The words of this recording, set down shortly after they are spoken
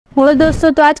Hello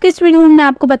दोस्तों, तो आज के इस वीडियो में मैं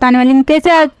आपको बताने वाली हूँ कैसे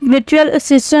आप वर्चुअल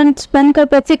असिस्टेंट बनकर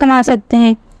पैसे कमा सकते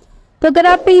हैं। तो अगर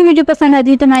आपको ये वीडियो पसंद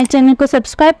आती है तो हमारे चैनल को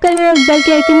सब्सक्राइब करें और बेल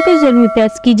के आइकन को जरूर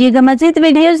प्रेस कीजिएगा मज़ीद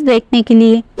वीडियोस देखने के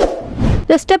लिए।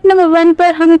 तो स्टेप नंबर 1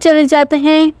 पर हम चले जाते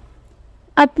हैं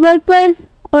अपवर्क पर,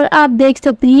 और आप देख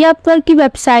सकते हैं ये अपवर्क की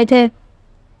वेबसाइट है।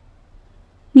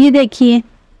 ये देखिए,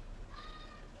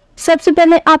 सबसे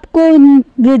पहले आपको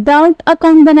विदाउट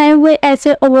अकाउंट बनाए हुए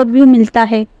ऐसे ओवरव्यू मिलता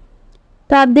है,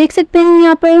 तो आप देख सकते हैं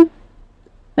यहाँ पर।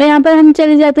 और यहाँ पर हम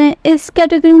चले जाते हैं इस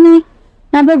कैटेगरी में।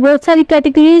 यहाँ पर बहुत सारी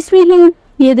कैटेगरीज भी हैं,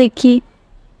 ये देखिए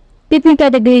कितनी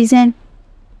कैटेगरीज हैं।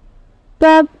 तो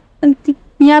आप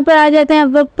यहाँ पर आ जाते हैं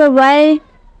वर्क पर, Y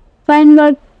find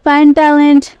work, find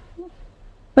talent,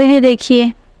 और ये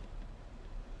देखिए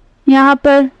यहाँ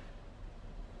पर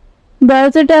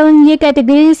ब्राउज़र टैलेंट, ये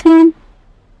कैटेगरीज हैं।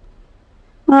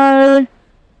 और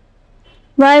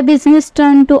why business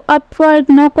turn to Upwork,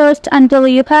 no cost until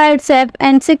you hire, safe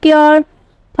and secure,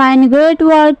 find great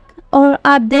work। और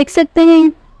आप देख सकते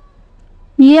हैं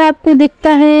ये आपको दिखता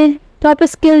है top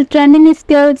skill, trending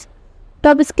skills,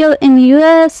 top skill in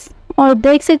US. और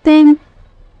देख सकते हैं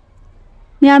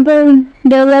यहाँ पर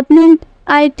डेवलपमेंट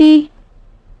आईटी,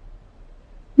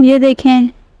 ये देखें।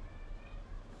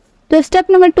 तो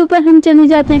स्टेप नंबर 2 पर हम चले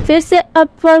जाते हैं फिर से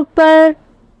अपवर्क पर,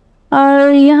 और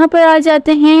यहाँ पर आ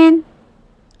जाते हैं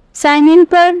साइन इन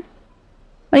पर,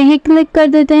 और यही क्लिक कर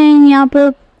देते हैं। यहाँ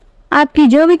पर आपकी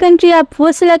जो भी कंट्री आप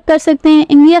वो सिलेक्ट कर सकते हैं।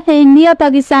 इंडिया है इंडिया,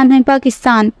 पाकिस्तान है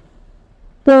पाकिस्तान।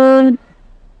 तो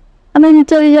अब हम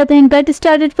चले जाते हैं गेट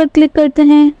स्टार्टेड पर क्लिक करते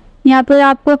हैं। यहाँ पर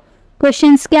आपको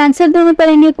क्वेश्चंस के आंसर देने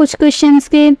पड़ेंगे, कुछ क्वेश्चंस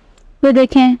के। तो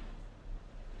देखें,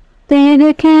 तो ये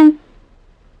देखें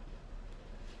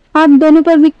आप दोनों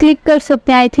पर भी क्लिक कर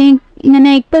सकते हैं। आई थिंक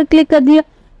मैंने एक पर क्लिक कर दिया।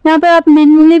 यहाँ पर आप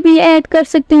मैन्युअली भी ऐड कर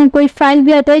सकते हैं, कोई फाइल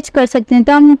भी अटैच कर सकते हैं,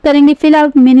 तो हम करेंगे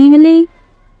फिलहाल मैन्युअली।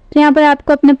 तो यहाँ पर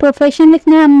आपको अपना प्रोफेशन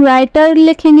लिखना है, हम राइटर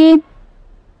लिखेंगे।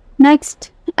 नेक्स्ट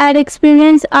ऐड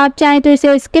एक्सपीरियंस, आप चाहें तो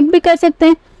इसे स्किप भी कर सकते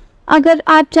हैं, अगर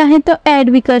आप चाहें तो ऐड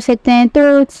भी कर सकते हैं। तो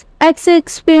एक्स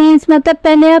एक्सपीरियंस मतलब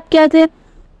पहले आप क्या थे,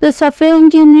 तो सॉफ्टवेयर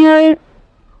इंजीनियर,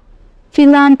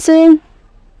 फ्रीलांसर,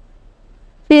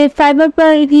 फिर फाइबर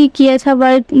पर ही किया था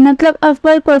वर्क, मतलब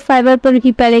अपवर्क और फाइबर पर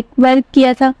ही पहले वर्क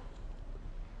किया था।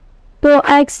 तो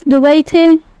एक्स दुबई थे,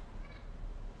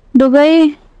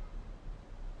 Dubai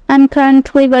and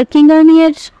currently working on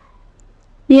it,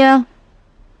 या।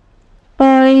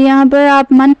 और यहाँ पर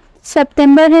आप मंथ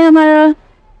सितंबर है हमारा,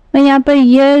 और यहाँ पर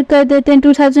ईयर कर देते हैं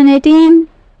 2018।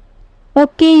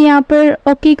 ओके, यहाँ पर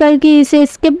ओके करके इसे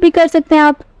स्किप भी कर सकते हैं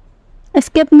आप,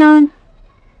 स्किप ना।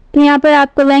 तो यहाँ पर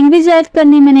आपको लैंग्वेज ऐड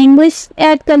करनी, मैंने इंग्लिश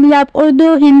ऐड कर लिया, आप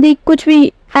उर्दू हिंदी कुछ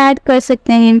भी ऐड कर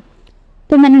सकते हैं।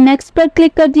 तो मैंने नेक्स्ट पर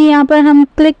क्लिक कर दिया। यहाँ पर हम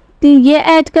क्लिक ये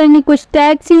ऐड करनी कुछ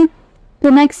टैग्स ही, तो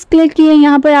नेक्स्ट क्लिक किए।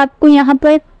 यहाँ पर आपको यहाँ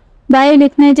पर बायो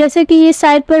लिखना है, जैसे कि ये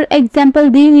साइट पर एग्जांपल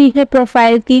दी हुई है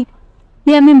प्रोफाइल की,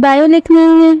 ये हमें बायो लिखना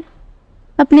है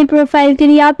अपने प्रोफाइल के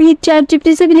लिए। आप ये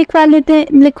ChatGPT से भी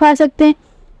लिखवा सकते हैं,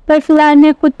 पर फिलहाल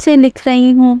मैं खुद से लिख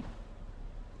रही हूँ।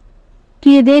 तो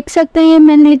ये देख सकते हैं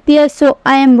मैंने लिख दिया, सो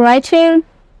I am right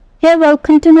here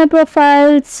welcome to my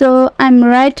profile, so I'm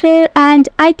right here and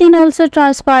I can also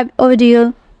transcribe audio।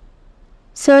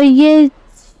 so ये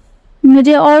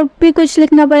मुझे और भी कुछ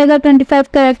लिखना पड़ेगा, 25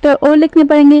 कैरेक्टर और लिखने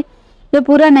पड़ेंगे, जो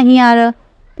पूरा नहीं आ रहा।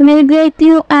 तो मैं लिख देती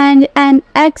हूँ and N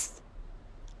x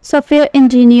software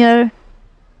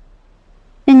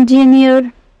engineer,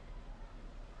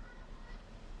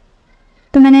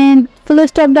 तो मैंने फुल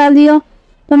स्टॉप डाल दिया।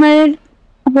 तो मेरे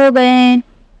हो गए हैं,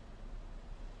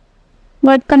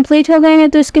 वर्ड कंप्लीट हो गए हैं।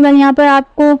 तो इसके बाद यहाँ पर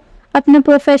आपको अपना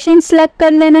प्रोफेशन सेलेक्ट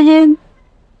कर लेना है,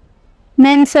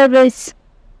 मेन सर्विस।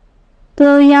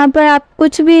 तो यहाँ पर आप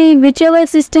कुछ भी विचुअल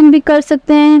असिस्टेंट भी कर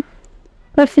सकते हैं,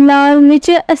 पर फिलहाल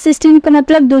विचुअल असिस्टेंट का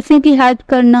मतलब दूसरे की हेल्प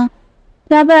करना,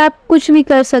 तो यहाँ पर आप कुछ भी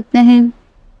कर सकते हैं।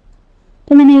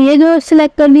 तो मैंने ये दो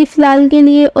सिलेक्ट कर ली फिलहाल के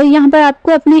लिए। और यहाँ पर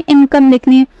आपको अपनी इनकम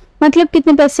लिखनी है, मतलब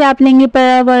कितने पैसे आप लेंगे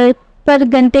पर आवर, पर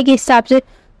घंटे के हिसाब से।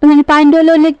 तो मैंने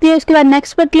 $5 लिख दिया। उसके बाद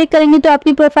नेक्स्ट पर क्लिक करेंगे तो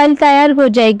आपकी प्रोफाइल तैयार हो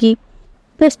जाएगी।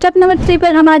 तो स्टेप नंबर 3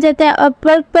 पर हम आ जाते हैं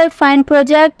अपवर्क पर, फाइंड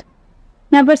प्रोजेक्ट।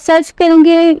 यहाँ पर सर्च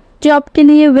करेंगे जॉब के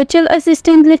लिए, वर्चुअल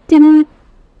असिस्टेंट लिखते हैं,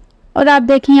 और आप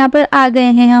देखें यहाँ पर आ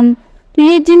गए हैं हम। तो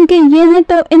ये जिनके ये हैं,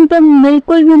 तो इन पर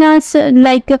बिल्कुल भी ना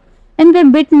इन पर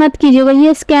बिट मत कीजिएगा,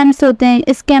 ये स्कैम्स होते हैं,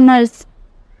 स्कैमर्स।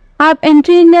 आप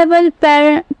एंट्री लेवल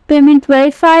पेमेंट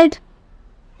वेरीफाइड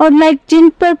और जिन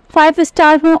पर 5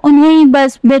 स्टार हो उन्हें ही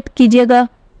बस बेट कीजिएगा,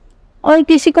 और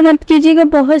किसी को मत कीजिएगा।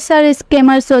 बहुत सारे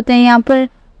स्कैमर्स होते हैं यहाँ पर,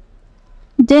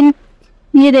 जिन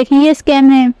ये देखें ये स्कैम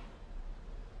है।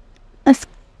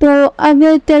 तो अब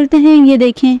चलते हैं, ये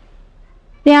देखें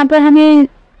तो यहाँ पर हमें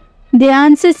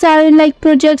ध्यान से सारे लाइक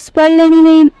प्रोजेक्ट्स पढ़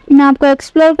लेंगे। मैं आपको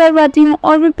एक्सप्लोर करवाती हूँ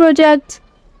और भी प्रोजेक्ट्स।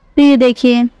 तो ये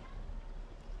देखिए,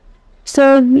 so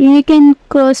you can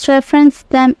cross reference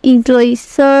them easily.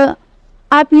 सो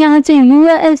आप यहाँ से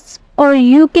यूएस और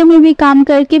यूके में भी काम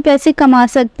करके पैसे कमा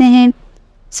सकते हैं,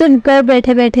 सिर्फ घर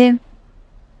बैठे बैठे।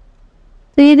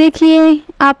 तो ये देखिए,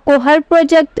 आपको हर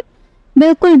प्रोजेक्ट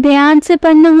बिल्कुल ध्यान से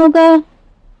पढ़ना होगा,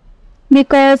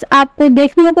 बिकॉज आपको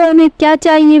देखना होगा उन्हें क्या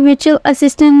चाहिए वर्चुअल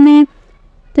असिस्टेंट में।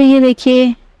 तो ये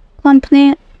देखिए,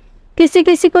 कंपनी किसी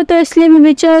किसी को तो इसलिए भी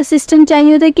वर्चुअल असिस्टेंट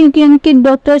चाहिए होता है क्योंकि उनके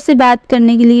डॉक्टर से बात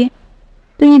करने के लिए।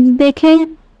 तो ये देखें,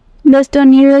 बेस्ट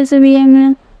ऑन यूएस भी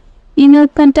ईमेल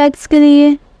कॉन्टैक्ट्स के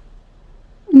लिए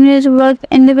work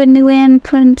independently and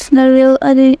friends.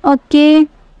 Okay,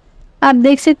 आप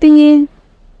देख सकते हैं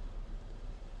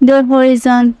द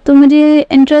हॉरिजॉन। तो मुझे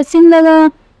इंटरेस्टिंग लगा,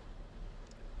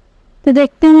 तो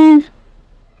देखते हैं।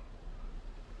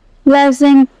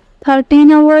 Working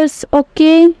 13 hours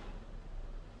okay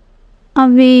a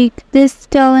week, this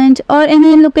talent. और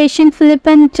इन्हें लोकेशन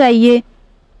फिलिपीन चाहिए,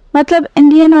 मतलब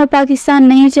इंडियन और पाकिस्तान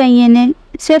नहीं चाहिए इन्हें,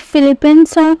 सिर्फ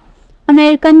फिलिपींस और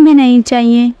अमेरिकन भी नहीं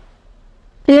चाहिए,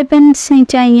 फिलिपींस नहीं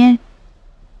चाहिए।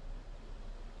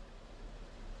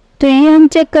 तो ये हम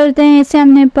चेक करते हैं, इसे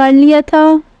हमने पढ़ लिया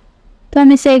था तो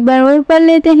हम इसे एक बार और पढ़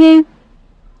लेते हैं।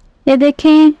 ये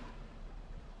देखें,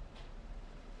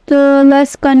 तो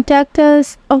let's contact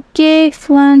us okay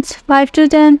Fluence 5 to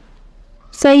 10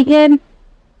 सही है।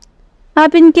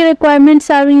 आप इनकी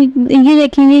रिक्वायरमेंट्स यही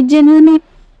देखेंगे, जिन्होंने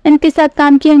इनके साथ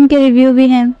काम किया उनके रिव्यू भी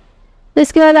हैं। तो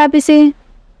इसके बाद आप इसे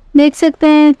देख सकते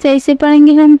हैं, सही से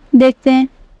पढ़ेंगे हम, देखते हैं।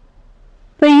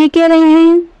 तो ये कह रहे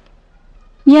हैं,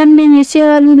 ये हमने नीचे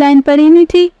वाली लाइन पढ़ी नहीं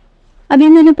थी, अभी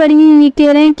मैंने पढ़ी है। ये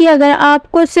कह रहे हैं कि अगर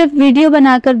आपको सिर्फ वीडियो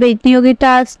बनाकर भेजनी होगी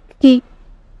टास्क की,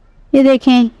 ये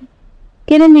देखें,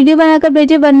 कह रहे वीडियो बनाकर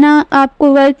भेजिए वरना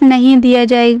आपको वर्क नहीं दिया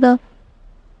जाएगा।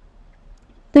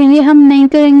 तो ये हम नहीं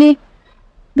करेंगे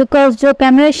बिकॉज जो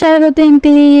कैमरा शायर होते हैं इनके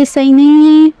लिए ये सही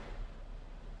नहीं है।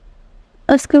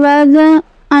 उसके बाद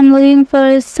I am looking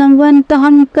for someone, तो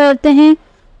हम करते हैं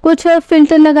कुछ और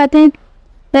फिल्टर लगाते हैं,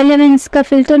 रेलेवेंस का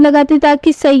फिल्टर लगाते हैं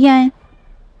ताकि सही आए,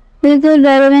 बिल्कुल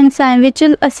रेलेवेंस आए,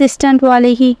 वर्चुअल असिस्टेंट वाले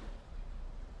ही।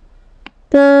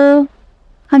 तो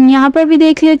हम यहाँ पर भी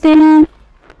देख लेते हैं।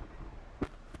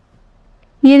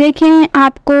 ये देखें,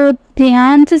 आपको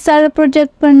ध्यान से सारा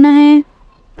प्रोजेक्ट पढ़ना है।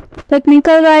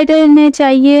 टेक्निकल राइटर इन्हें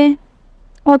चाहिए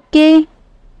okay,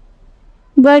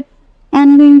 but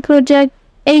online project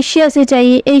Asia से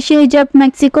चाहिए, एशिया जब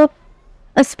मैक्सिको,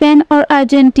 स्पेन और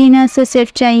अर्जेंटीना से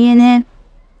सिर्फ चाहिए इन्हें।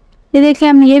 ये देखें,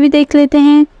 हम ये भी देख लेते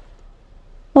हैं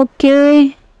okay.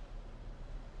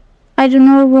 I do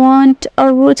not want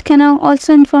or what can I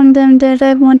also inform them that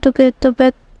I want to get the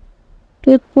back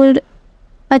to pulled।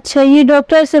 अच्छा, ये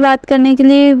डॉक्टर से बात करने के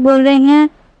लिए बोल रहे हैं।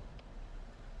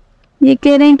 ये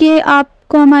कह रहे हैं कि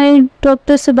आपको हमारे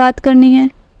डॉक्टर से बात करनी है।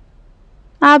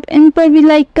 आप इन पर भी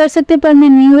लाइक कर सकते हैं, पर मैं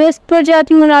यूएस पर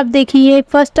जाती हूँ और आप देखिए ये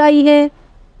फर्स्ट आई है,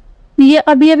 ये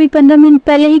अभी अभी 15 मिनट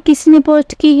पहले ही किसी ने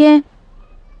पोस्ट की है,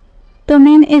 तो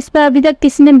मैं इस पर अभी तक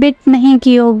किसी ने बिट नहीं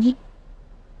की होगी।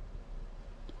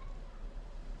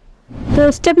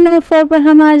 तो स्टेप नंबर 4 पर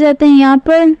हम आ जाते हैं। यहाँ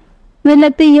पर मुझे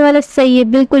लगता है ये वाला सही है,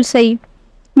 बिल्कुल सही,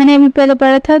 मैंने अभी पहले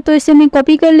पढ़ा था, तो इसे मैं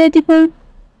कॉपी कर लेती हूँ।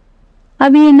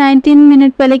 अभी 19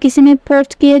 मिनट पहले किसी ने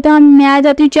पोस्ट किया था। मैं आ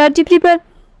जाती हूँ ChatGPT पर,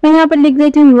 मैं यहाँ पर लिख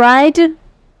देती हूँ right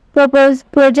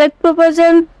project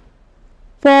proposal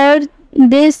for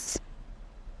this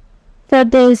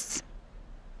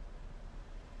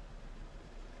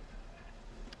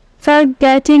for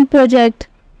getting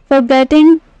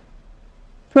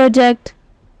project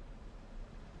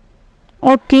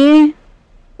okay.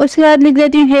 उसके बाद लिख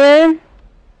देती हूँ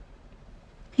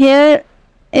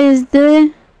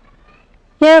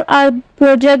here are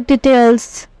project details।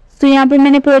 तो यहाँ पर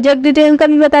मैंने प्रोजेक्ट डिटेल का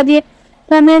भी बता दिया,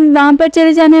 तो हमें वहाँ पर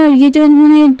चले जाना है और ये जो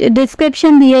इन्होंने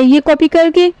डिस्क्रिप्शन दिया है ये कॉपी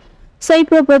करके सही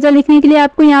प्रपोजल लिखने के लिए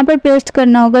आपको यहाँ पर पेस्ट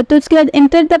करना होगा। तो उसके बाद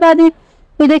इंटर दबा दें,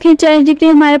 तो देखिए ChatGPT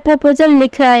हमारा प्रपोजल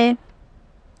लिख रहा है,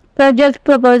 प्रोजेक्ट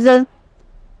प्रपोजल।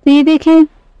 तो ये देखें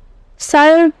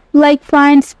सारे लाइक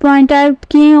पॉइंट्स पॉइंट आउट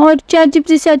किए और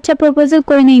ChatGPT से अच्छा प्रपोजल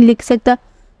कोई नहीं लिख सकता।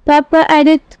 तो आपको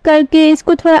एडिट करके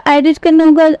इसको थोड़ा एडिट करना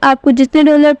होगा, आपको जितने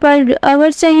डॉलर पर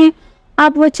आवर चाहिए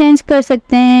आप वो चेंज कर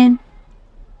सकते हैं।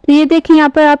 तो ये देखिए यहाँ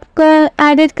पर आपका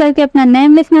एडिट करके अपना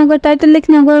नेम लिखना होगा, टाइटल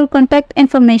लिखना होगा और कॉन्टैक्ट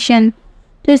इन्फॉर्मेशन।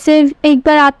 तो इसे एक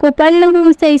बार आपको पढ़ लेना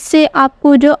होगा, इससे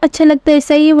आपको जो अच्छा लगता है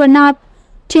सही है, वरना आप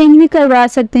चेंज भी करवा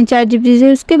सकते हैं ChatGPT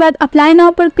से। उसके बाद अप्लाई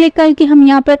नाउ पर क्लिक करके हम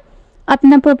यहाँ पर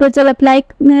अपना प्रपोजल अप्लाई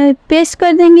पेस्ट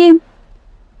कर देंगे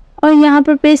और यहाँ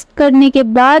पर पेस्ट करने के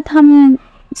बाद हम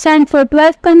सेंड फॉर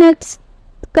 12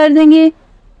 कर देंगे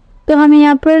तो हमें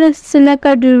यहाँ पर सिलेक्ट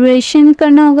का ड्यूरेशन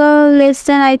करना होगा, less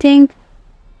then I think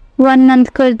 1 month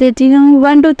कर देती हूँ,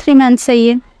 1 to 3 मंथ सही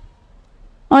है,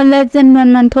 और लेस देन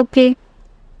 1 मंथ ओके।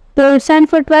 तो सेंड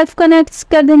फॉर 12 का नेक्स्ट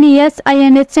कर देंगे, yes I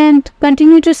understand,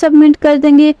 continue to submit कर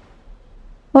देंगे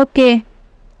ओके।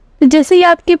 तो जैसे ही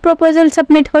आपकी प्रपोजल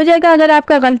सबमिट हो जाएगा, अगर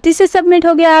आपका गलती से सबमिट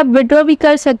हो गया आप विड्रॉ भी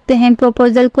कर सकते हैं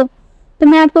प्रपोजल को। तो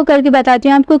मैं आपको करके बताती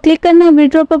हूँ, आपको क्लिक करना है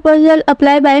withdraw proposal,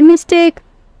 apply by mistake,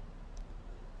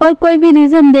 और कोई भी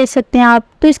रीज़न दे सकते हैं आप।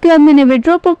 तो इसके बाद मैंने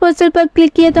विड्रॉ प्रपोजल पर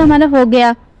क्लिक किया तो हमारा हो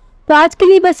गया। तो आज के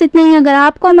लिए बस इतना ही। अगर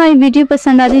आपको हमारी वीडियो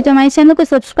पसंद आती तो हमारे चैनल को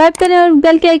सब्सक्राइब करें और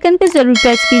बेल के आइकन पर ज़रूर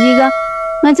प्रेस कीजिएगा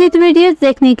मज़ीद वीडियोस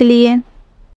देखने के लिए।